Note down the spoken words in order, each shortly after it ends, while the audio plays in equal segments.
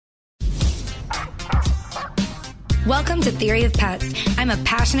Welcome to Theory of Pets. I'm a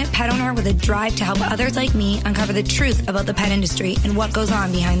passionate pet owner with a drive to help others like me uncover the truth about the pet industry and what goes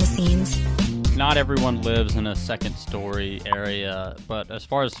on behind the scenes. Not everyone lives in a second story area, but as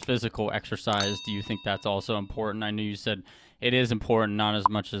far as physical exercise, do you think that's also important? I know you said it is important, not as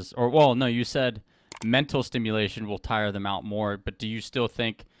much as, you said mental stimulation will tire them out more, but do you still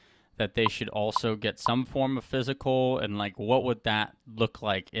think that they should also get some form of physical, and like what would that look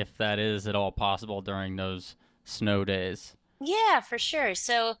like if that is at all possible during those snow days? Yeah, for sure.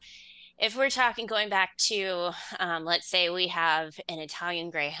 So if we're talking going back to, let's say we have an Italian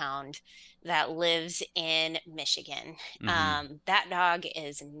Greyhound that lives in Michigan. That dog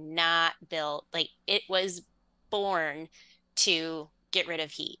is not built, like it was born to get rid of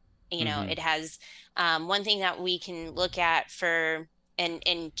heat. You know, it has one thing that we can look at for,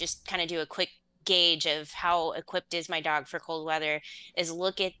 and just kind of do a quick gauge of how equipped is my dog for cold weather, is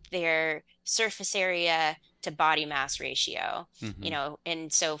look at their surface area to body mass ratio. You know,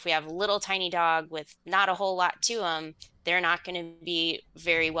 and so if we have a little tiny dog with not a whole lot to them, they're not going to be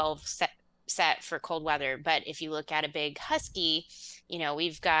very well set for cold weather. But if you look at a big husky, you know,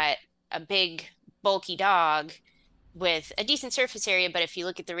 we've got a big bulky dog with a decent surface area, but if you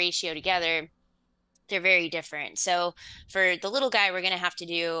look at the ratio together, they're very different. So for the little guy, we're going to have to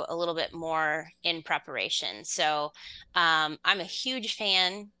do a little bit more in preparation. So I'm a huge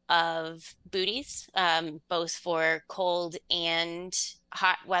fan of booties, both for cold and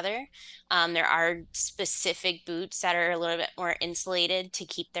hot weather. There are specific boots that are a little bit more insulated to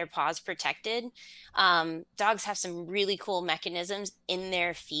keep their paws protected. Dogs have some really cool mechanisms in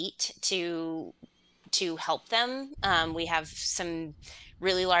their feet to help them. We have some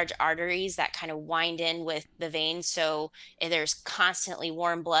really large arteries that kind of wind in with the veins. So there's constantly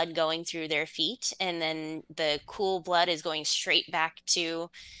warm blood going through their feet, and then the cool blood is going straight back to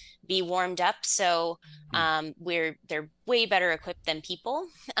be warmed up. So they're way better equipped than people,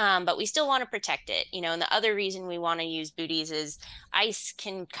 but we still want to protect it, you know. And the other reason we want to use booties is ice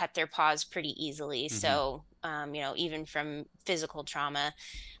can cut their paws pretty easily. So, you know, even from physical trauma,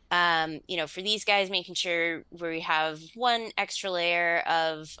 you know, for these guys, making sure we have one extra layer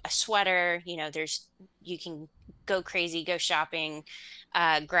of a sweater. You know, you can go crazy, go shopping,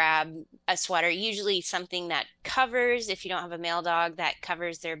 grab a sweater, usually something that covers, if you don't have a male dog, that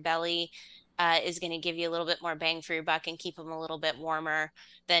covers their belly, is going to give you a little bit more bang for your buck and keep them a little bit warmer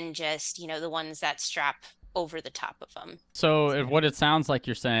than just, you know, the ones that strap over the top of them. So what it sounds like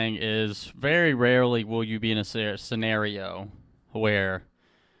you're saying is very rarely will you be in a scenario where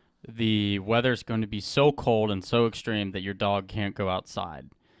the weather's going to be so cold and so extreme that your dog can't go outside.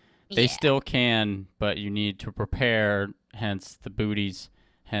 They still can, but you need to prepare, hence the booties,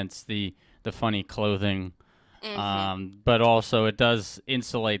 hence the funny clothing. But also it does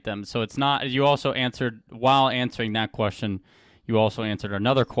insulate them. So it's not, you also answered, while answering that question, you also answered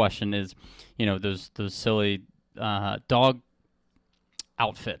another question is, you know, those silly dog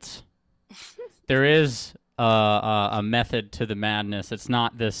outfits. There is a method to the madness. It's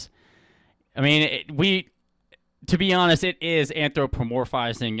not this. I mean, to be honest, it is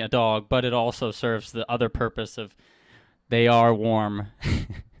anthropomorphizing a dog, but it also serves the other purpose of they are warm.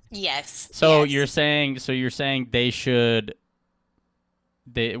 Yes. So yes. you're saying they should,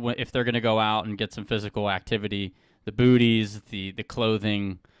 if they're going to go out and get some physical activity, the booties, the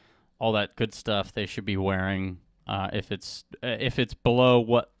clothing, all that good stuff, they should be wearing. If it's below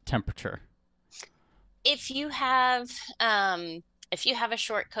what temperature? If you have a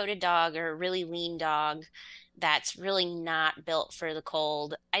short-coated dog or a really lean dog that's really not built for the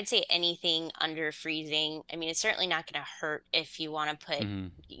cold, I'd say anything under freezing. I mean, it's certainly not going to hurt if you want to put,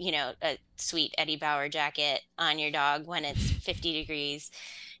 you know, a sweet Eddie Bauer jacket on your dog when it's 50 degrees.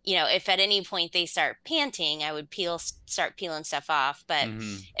 You know, if at any point they start panting, I would start peeling stuff off. But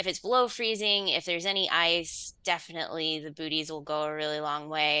if it's below freezing, if there's any ice, definitely the booties will go a really long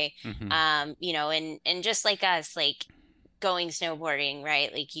way. You know, and just like us, like going snowboarding,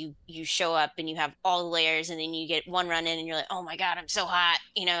 right? Like you show up and you have all the layers, and then you get one run in and you're like, oh my God, I'm so hot.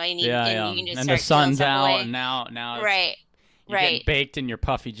 You know, and you can just and start the sun's out away. and now Right. you're getting baked in your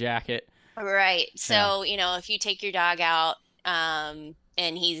puffy jacket. Right. So, you know, if you take your dog out,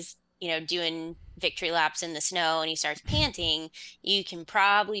 and he's, you know, doing victory laps in the snow and he starts panting, you can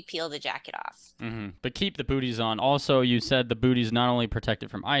probably peel the jacket off. But keep the booties on. Also, you said the booties not only protect it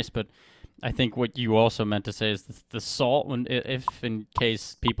from ice, but I think what you also meant to say is the salt, if in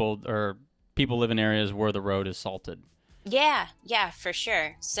case people live in areas where the road is salted. Yeah, for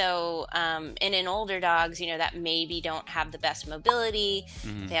sure. So, and in older dogs, you know, that maybe don't have the best mobility,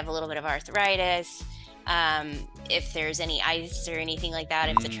 they have a little bit of arthritis. If there's any ice or anything like that,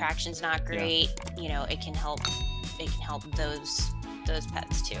 if the traction's not great, you know, it can help it can help those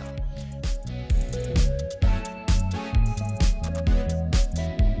pets too.